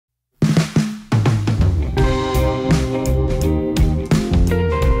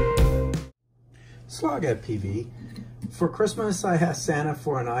Slog FPV. For Christmas, I asked Santa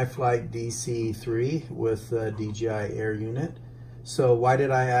for an iFlight DC3 with the DJI Air unit. So why did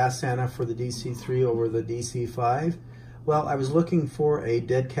I ask Santa for the DC3 over the DC5? Well, I was looking for a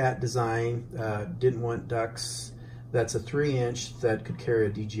dead cat design, didn't want ducks. That's a 3-inch that could carry a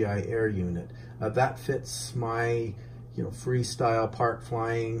DJI Air unit. That fits my freestyle park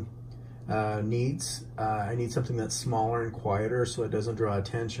flying needs. I need something that's smaller and quieter so it doesn't draw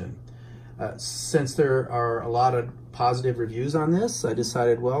attention. Since there are a lot of positive reviews on this, I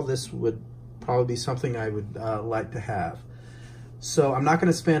decided, well, this would probably be something I would like to have. So I'm not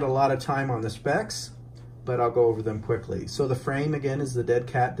going to spend a lot of time on the specs, but I'll go over them quickly. So the frame, again, is the dead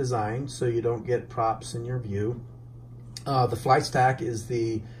cat design, so you don't get props in your view. The flight stack is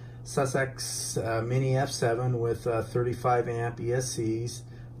the Sussex Mini F7 with 35 amp ESCs.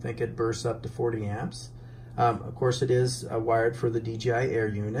 I think it bursts up to 40 amps. Of course, it is wired for the DJI Air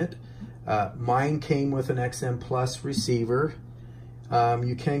unit. Mine came with an XM Plus receiver.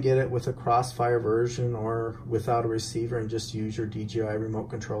 You can get it with a Crossfire version or without a receiver and just use your DJI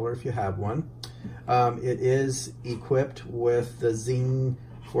remote controller if you have one. It is equipped with the Zing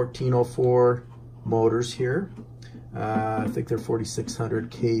 1404 motors here. I think they're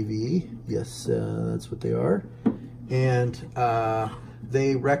 4600 kV. Yes, that's what they are. And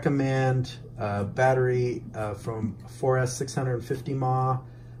they recommend battery from 4S 650 mAh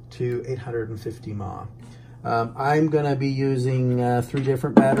to 850 mAh. I'm going to be using 3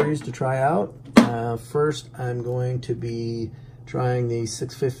 different batteries to try out. First, I'm going to be trying the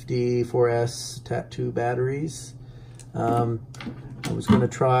 650 4S Tat2 batteries. I was going to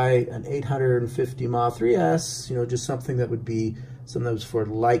try an 850 mAh 3S, just something that would be something that was for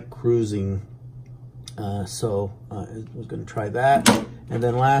light cruising. So I was going to try that. And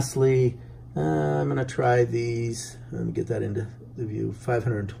then lastly, I'm going to try these. Let me get that into the view.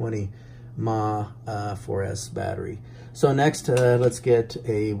 520 mAh 4S battery. So next, let's get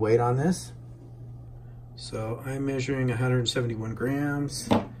a weight on this. So I'm measuring 171 grams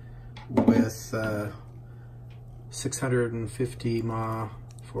with 650 mAh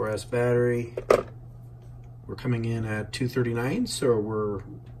 4S battery. We're coming in at 239, so we're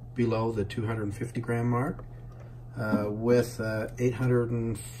below the 250 gram mark. With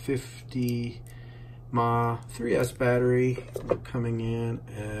 850 mAh 3S battery, we're coming in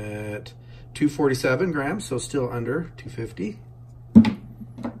at 247 grams, so still under 250.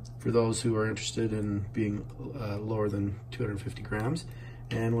 For those who are interested in being lower than 250 grams.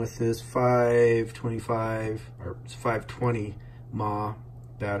 And with this 520 mAh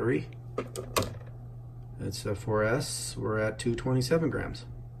battery, that's a 4S, we're at 227 grams.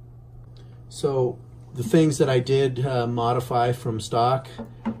 So the things that I did modify from stock,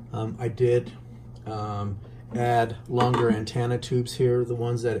 I did add longer antenna tubes here. The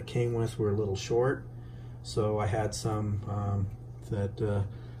ones that it came with were a little short, so I had some that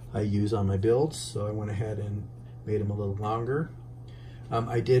I use on my builds, so I went ahead and made them a little longer.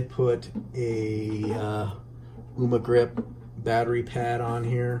 I did put a UmaGrip battery pad on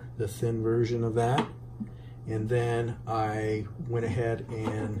here, the thin version of that, and then I went ahead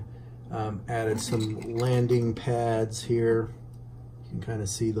and added some landing pads here. You can kind of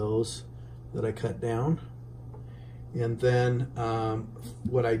see those that I cut down. And then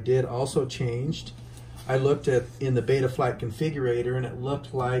what I did also changed, I looked at in the Betaflight configurator, and it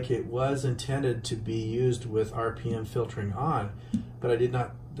looked like it was intended to be used with RPM filtering on, but I did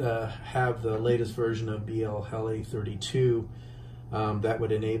not have the latest version of BL Heli 32 that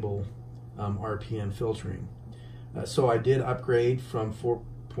would enable RPM filtering. So I did upgrade from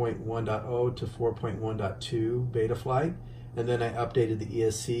 4.1.0 to 4.1.2 Betaflight, and then I updated the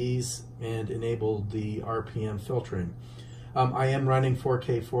ESCs and enabled the RPM filtering. I am running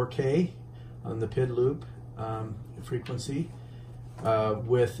 4K on the PID loop frequency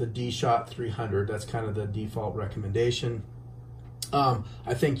with the D-Shot 300. That's kind of the default recommendation. I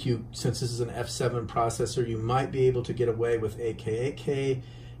think since this is an F7 processor, you might be able to get away with 8K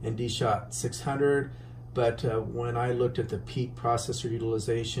and D-Shot 600, but when I looked at the peak processor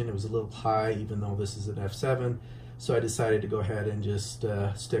utilization, it was a little high, even though this is an F7. So I decided to go ahead and just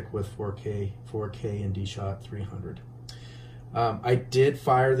stick with 4K and D-Shot 300. I did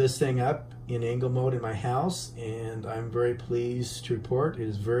fire this thing up in angle mode in my house, and I'm very pleased to report it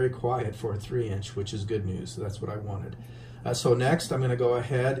is very quiet for a 3-inch, which is good news. So that's what I wanted. So next, I'm going to go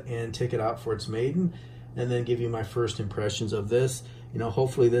ahead and take it out for its maiden, and then give you my first impressions of this.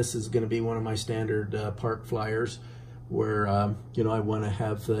 Hopefully this is going to be one of my standard park flyers, where I want to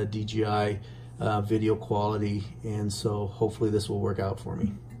have DJI video quality, and so hopefully this will work out for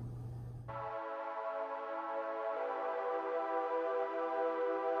me.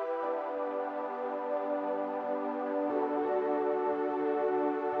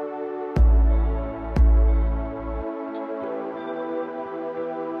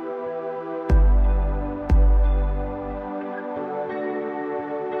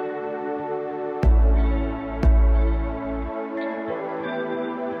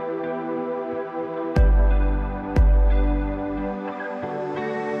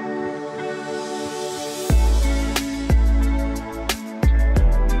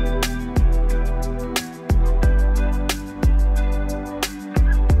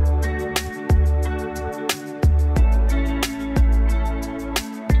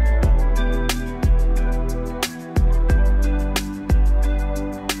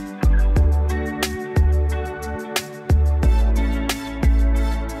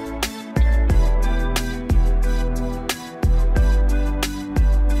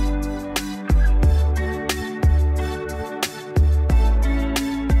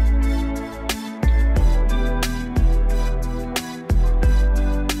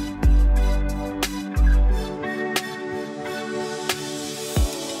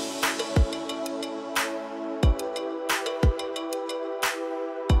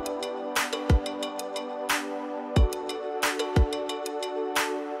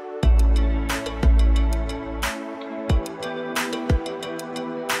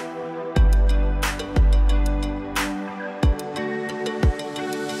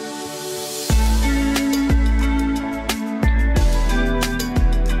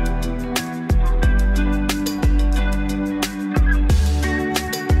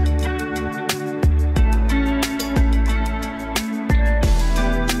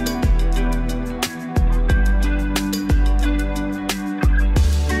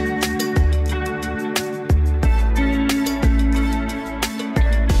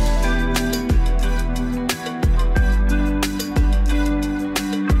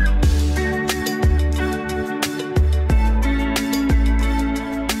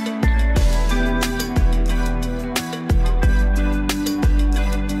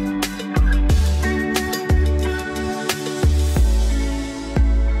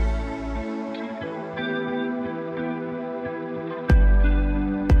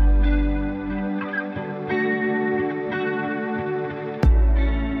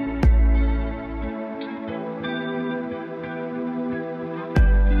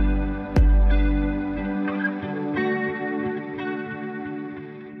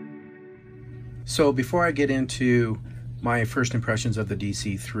 So before I get into my first impressions of the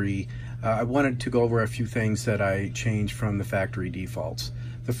DC3, I wanted to go over a few things that I changed from the factory defaults.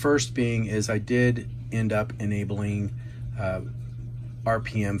 The first being is I did end up enabling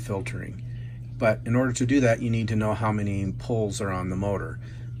RPM filtering. But in order to do that, you need to know how many poles are on the motor.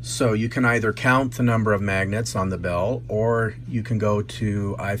 So you can either count the number of magnets on the bell, or you can go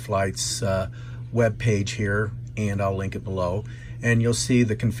to iFlight's web page here, and I'll link it below, and you'll see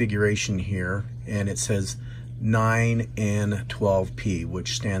the configuration here, and it says 9N12P,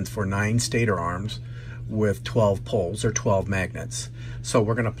 which stands for 9 stator arms with 12 poles, or 12 magnets. So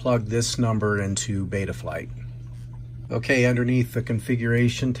we're going to plug this number into Betaflight. Okay, underneath the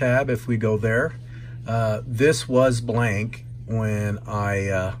configuration tab, if we go there, this was blank when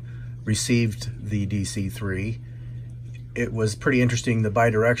I received the DC3. It was pretty interesting. The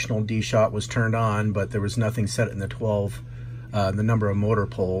bidirectional D-shot was turned on, but there was nothing set in the 12. The number of motor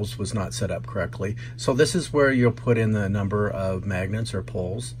poles was not set up correctly. So this is where you'll put in the number of magnets or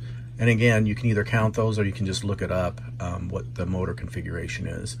poles. And again, you can either count those or you can just look it up, what the motor configuration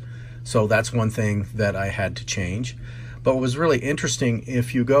is. So that's one thing that I had to change. But what was really interesting,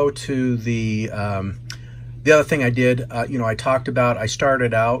 if you go to the other thing I did, I talked about, I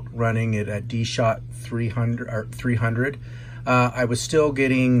started out running it at D-shot 300. I was still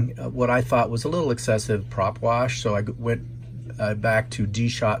getting what I thought was a little excessive prop wash, so I went back to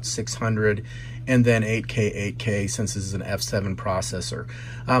D-shot 600 and then 8K since this is an F7 processor.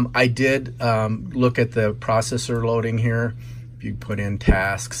 I did look at the processor loading here. If you put in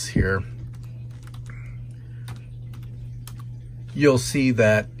tasks here, you'll see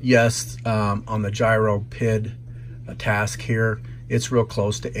that, yes, on the gyro PID task here, it's real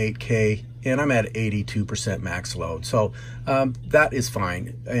close to 8K, and I'm at 82% max load. So that is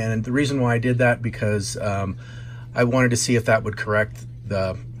fine. And the reason why I did that, because I wanted to see if that would correct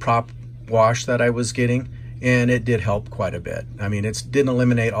the prop wash that I was getting, and it did help quite a bit. I mean, it didn't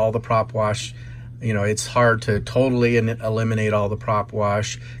eliminate all the prop wash. It's hard to totally eliminate all the prop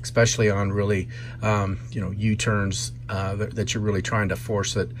wash, especially on really, U-turns that you're really trying to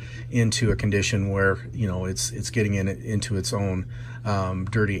force it into a condition where, it's getting into its own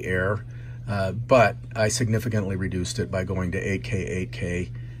dirty air. But I significantly reduced it by going to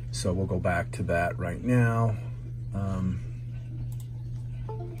 8K. So we'll go back to that right now.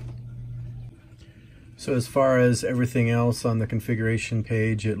 So as far as everything else on the configuration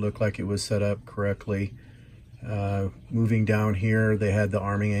page, it looked like it was set up correctly. Moving down here, they had the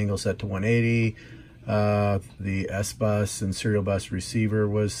arming angle set to 180. The S-bus and serial bus receiver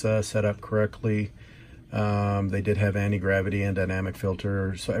was set up correctly. They did have anti-gravity and dynamic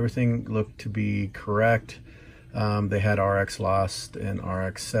filter, so everything looked to be correct. They had RX lost and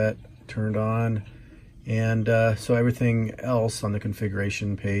RX set turned on. And so everything else on the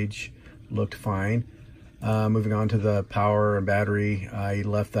configuration page looked fine. Moving on to the power and battery, I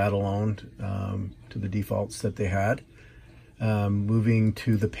left that alone to the defaults that they had. Moving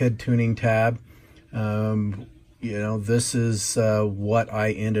to the PID tuning tab, this is what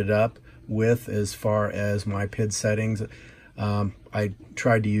I ended up with as far as my PID settings. I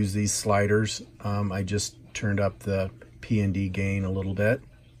tried to use these sliders. I just turned up the P and D gain a little bit.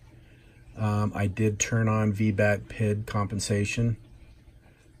 I did turn on VBAT PID compensation,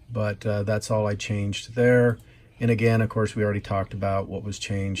 but that's all I changed there. And again, of course, we already talked about what was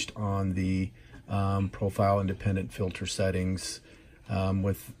changed on the profile independent filter settings,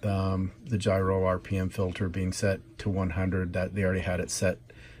 with the gyro RPM filter being set to 100. That they already had it set.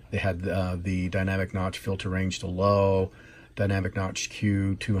 They had the dynamic notch filter range to low, dynamic notch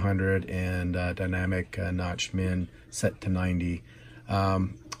Q 200, and dynamic notch min set to 90.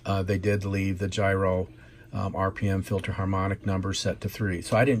 They did leave the gyro RPM filter harmonic number set to 3.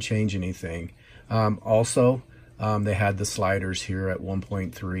 So I didn't change anything. Also, they had the sliders here at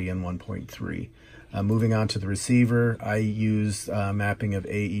 1.3 and 1.3. Moving on to the receiver, I used mapping of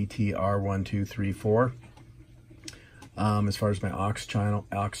AET R1234 as far as my aux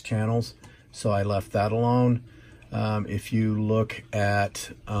channels. So I left that alone. If you look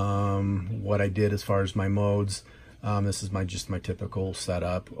at what I did as far as my modes, this is just my typical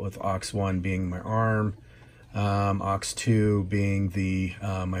setup, with aux 1 being my arm, aux 2 being the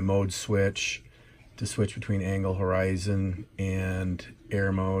my mode switch to switch between angle, horizon, and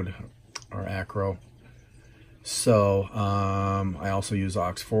air mode or acro. So I also use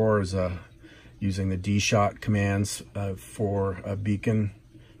aux 4 as using the D-shot commands for a beacon,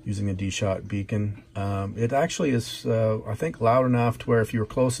 using a D-shot beacon. It actually is, I think, loud enough to where if you were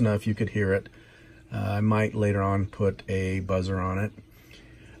close enough, you could hear it. I might later on put a buzzer on it.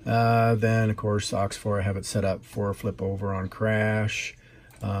 Then, of course, aux 4, I have it set up for flip over on crash.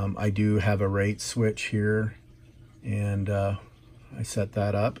 I do have a rate switch here, and I set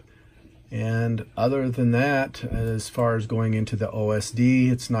that up. And other than that, as far as going into the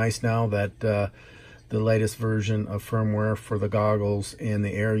OSD, it's nice now that the latest version of firmware for the goggles and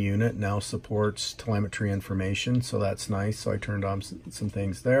the air unit now supports telemetry information, so that's nice. So I turned on some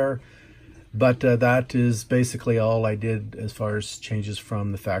things there. But that is basically all I did as far as changes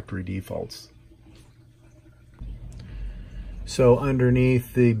from the factory defaults. So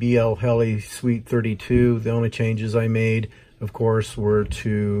underneath the BL Heli Suite 32, the only changes I made, of course, were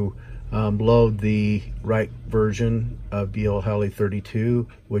to load the right version of BL Heli 32,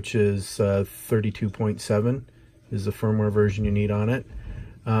 which is 32.7 is the firmware version you need on it.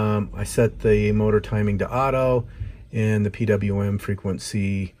 I set the motor timing to auto and the PWM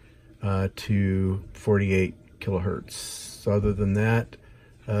frequency to 48 kilohertz. So other than that,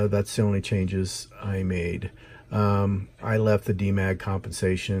 that's the only changes I made. I left the DMAG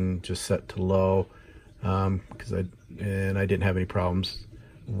compensation just set to low because I didn't have any problems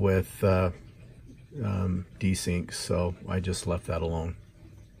with desync, so I just left that alone.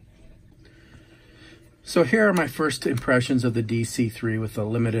 So here are my first impressions of the DC3 with the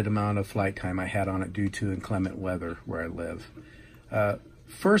limited amount of flight time I had on it due to inclement weather where I live.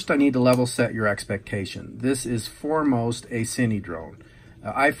 First, I need to level set your expectation. This is foremost a cine drone.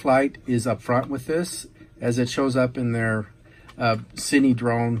 iFlight is up front with this, as it shows up in their cine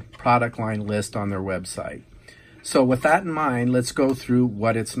drone product line list on their website. So with that in mind, let's go through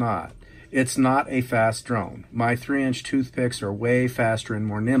what it's not. It's not a fast drone. My 3-inch toothpicks are way faster and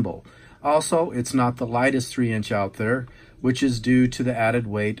more nimble. Also, it's not the lightest 3-inch out there, which is due to the added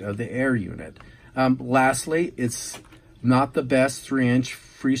weight of the air unit. Lastly, it's not the best 3-inch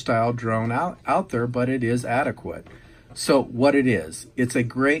freestyle drone out there, but it is adequate. So what it is, it's a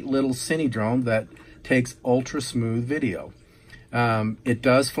great little cine drone that takes ultra smooth video. It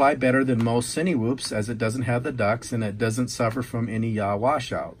does fly better than most cine whoops, as it doesn't have the ducks and it doesn't suffer from any yaw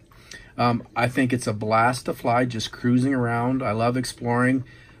washout. I think it's a blast to fly just cruising around. I love exploring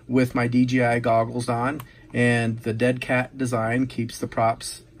with my DJI goggles on, and the dead cat design keeps the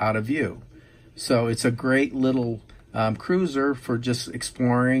props out of view. So it's a great little cruiser for just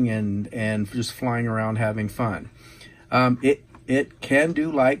exploring and just flying around having fun. It can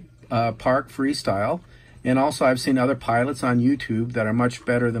do like park freestyle, and also I've seen other pilots on YouTube that are much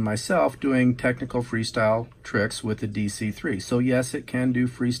better than myself doing technical freestyle tricks with the DC3. So yes, it can do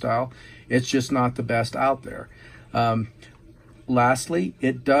freestyle. It's just not the best out there. Lastly,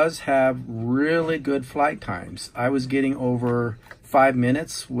 it does have really good flight times. I was getting over 5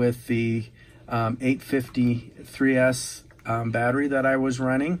 minutes with the 850 3S battery that I was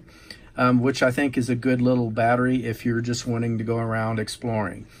running, which I think is a good little battery if you're just wanting to go around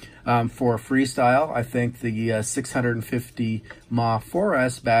exploring. For freestyle, I think the 650 mAh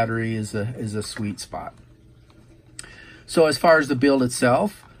 4S battery is a sweet spot. So as far as the build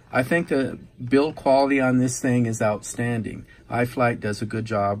itself, I think the build quality on this thing is outstanding. iFlight does a good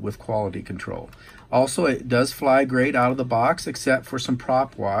job with quality control. Also, it does fly great out of the box, except for some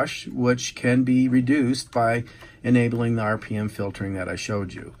prop wash, which can be reduced by enabling the RPM filtering that I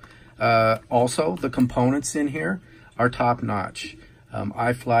showed you. Also, the components in here are top-notch.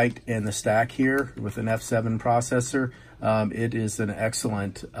 iFlight and the stack here with an F7 processor, it is an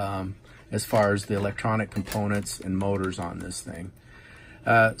excellent as far as the electronic components and motors on this thing.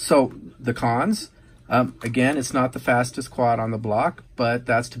 So the cons, again, it's not the fastest quad on the block, but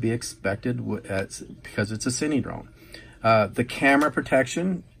that's to be expected because it's a cine drone. The camera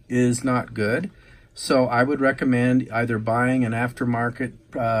protection is not good, so I would recommend either buying an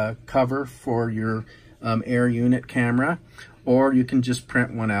aftermarket cover for your air unit camera, or you can just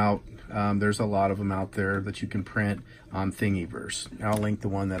print one out. There's a lot of them out there that you can print on Thingiverse. I'll link the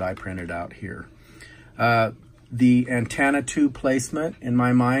one that I printed out here. The antenna tube placement, in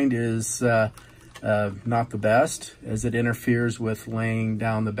my mind, is not the best, as it interferes with laying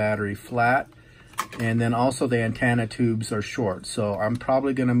down the battery flat. And then also the antenna tubes are short, so I'm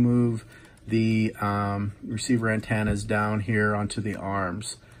probably going to move the receiver antennas down here onto the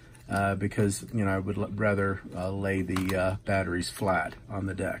arms because, you know, I would rather lay the batteries flat on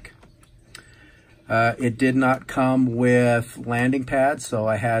the deck. It did not come with landing pads, so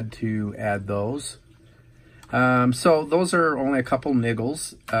I had to add those. So those are only a couple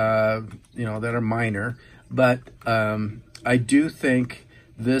niggles, you know, that are minor, but I do think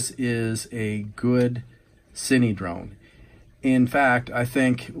this is a good cine drone. In fact, I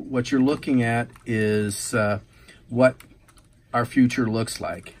think what you're looking at is what our future looks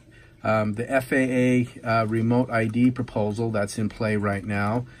like. The FAA remote ID proposal that's in play right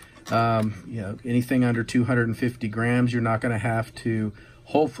now, you know, anything under 250 grams, you're not going to have to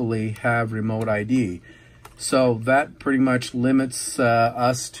hopefully have remote ID. So that pretty much limits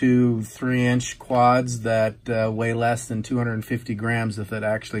us to 3-inch quads that weigh less than 250 grams if it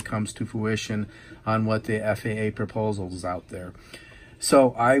actually comes to fruition on what the FAA proposals out there.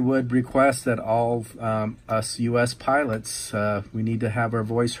 So I would request that all us U.S. pilots, we need to have our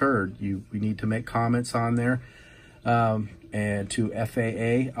voice heard. We need to make comments on there. And to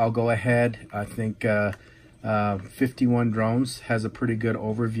FAA, I'll go ahead. I think 51 Drones has a pretty good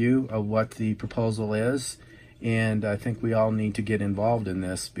overview of what the proposal is. And I think we all need to get involved in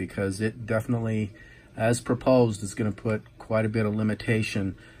this, because it definitely, as proposed, is going to put quite a bit of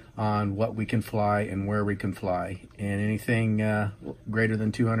limitation on what we can fly and where we can fly. And anything greater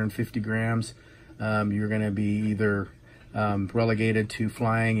than 250 grams, you're going to be either relegated to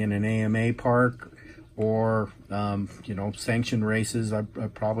flying in an AMA park, or you know, sanctioned races. I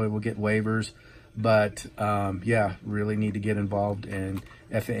probably will get waivers, but yeah, really need to get involved, and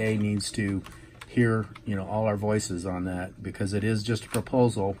FAA needs to hear, you know, all our voices on that, because it is just a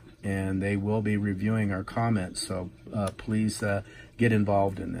proposal and they will be reviewing our comments. So please get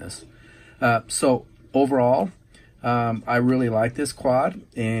involved in this. So overall, I really like this quad,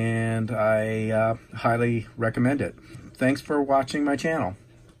 and I highly recommend it. Thanks for watching my channel.